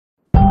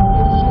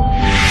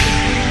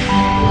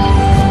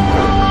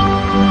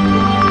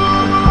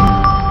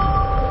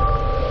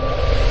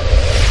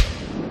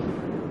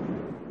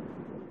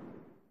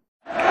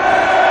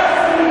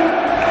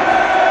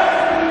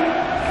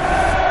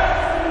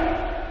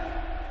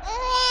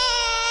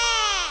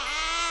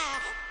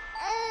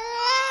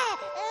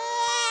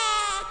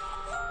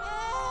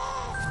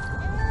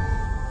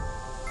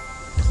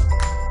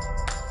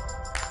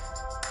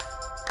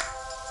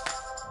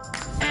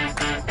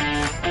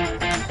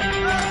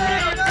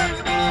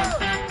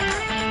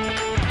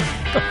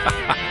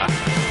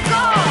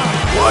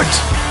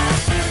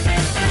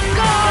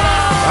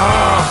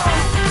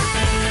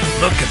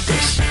Look at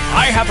this.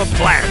 I have a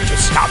plan to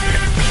stop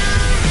him.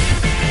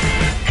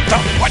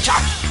 Don't watch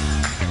out!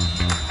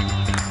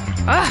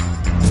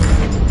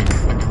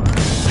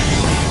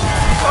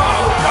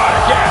 Oh, not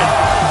again!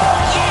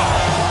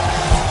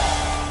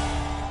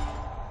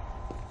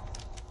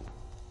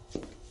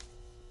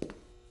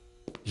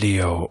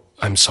 Leo,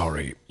 I'm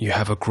sorry. You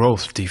have a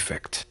growth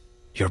defect.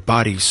 Your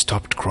body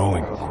stopped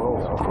growing.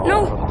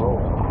 No!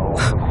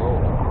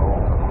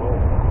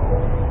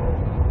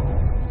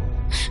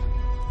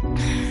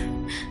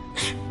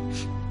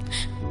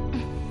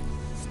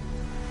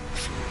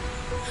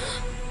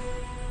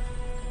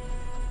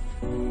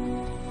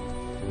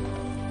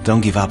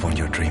 Don't give up on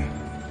your dream,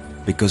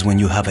 because when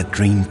you have a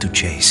dream to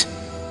chase,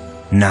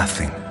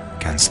 nothing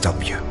can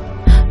stop you.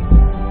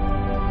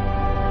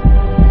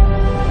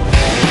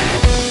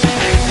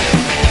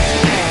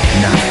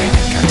 Nothing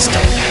can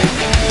stop you.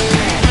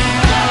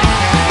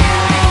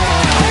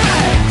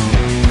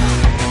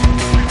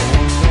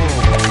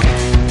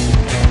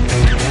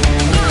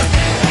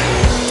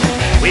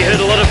 We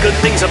heard a lot of good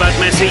things about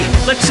Messi.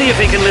 Let's see if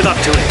he can live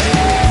up to it.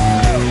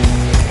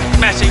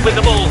 Messi with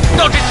the ball.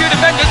 Dodging two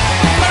defenders.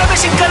 Go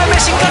Messi, go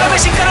Messi, go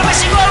Messi, go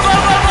Messi. Goal, goal,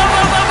 goal, goal,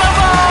 goal, goal, goal,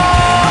 goal.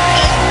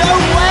 There's no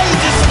way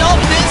to stop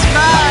this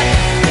man.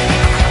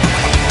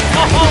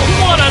 Oh,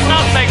 what a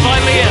nutmeg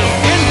by Leo.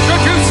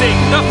 Introducing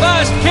the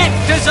first kit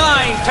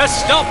designed to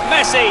stop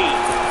Messi.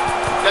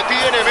 La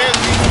tiene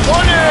Messi.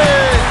 ¡Ole!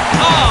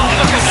 Oh,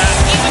 look at that.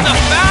 Even the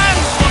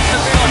fans want to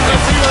stop him.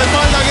 Tiro de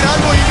espalda, gran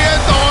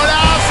movimiento,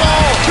 golazo.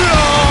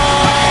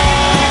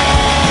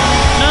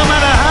 No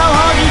matter how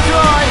hard you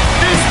try,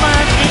 this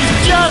man is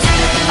just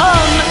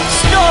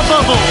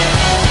unstoppable.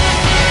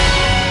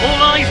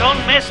 All eyes on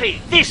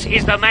Messi. This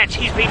is the match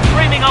he's been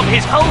dreaming of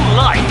his whole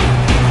life.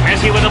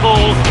 Messi with the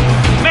ball.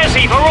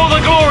 Messi for all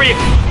the glory.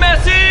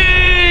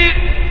 Messi!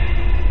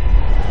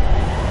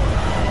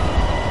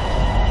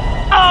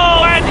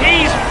 Oh, and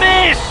he's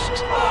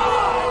missed!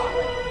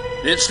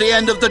 It's the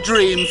end of the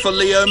dream for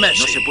Leo Messi.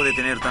 No se puede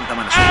tener tanta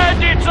mala suerte.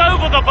 And it's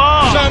over the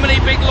bar! So many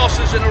big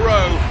losses in a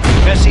row.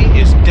 Messi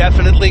is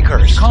definitely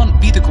cursed. Can't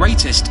be the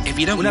greatest if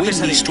you don't win these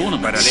Para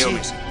tournaments. Leo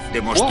Messi.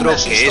 Demostró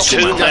que es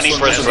Too many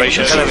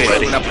frustrations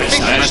already.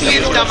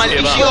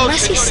 Will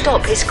Messi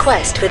stop his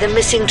quest for the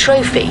missing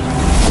trophy?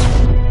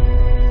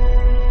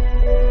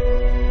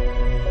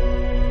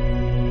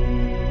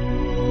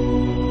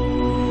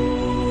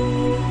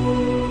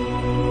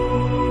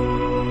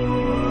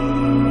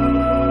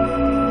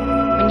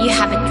 When you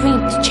have a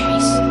dream to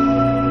chase,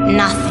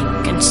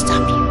 nothing can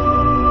stop you.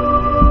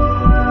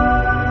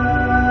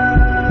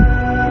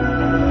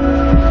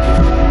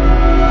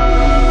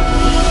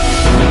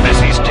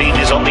 Messi's team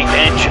is on the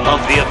edge of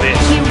the abyss.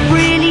 He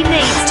really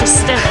needs to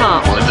step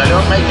up. Well, if they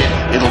don't make it,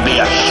 it'll be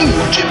a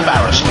huge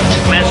embarrassment.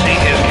 Messi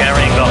is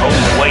carrying the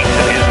whole weight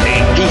of his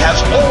team. He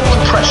has all the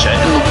pressure in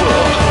the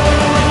world.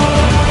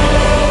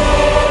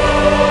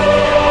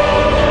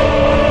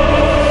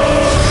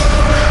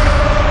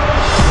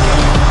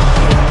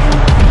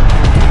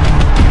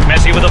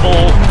 Messi with the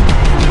ball.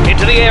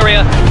 Into the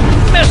area.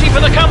 Messi for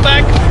the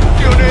comeback.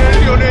 Lionel,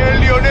 Lionel,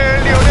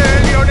 Lionel,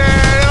 Lionel, Lionel.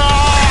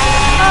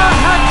 A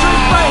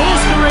hat-trick for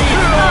history.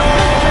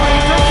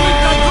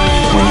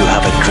 When you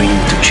have a dream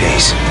to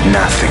chase,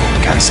 nothing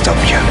can stop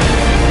you.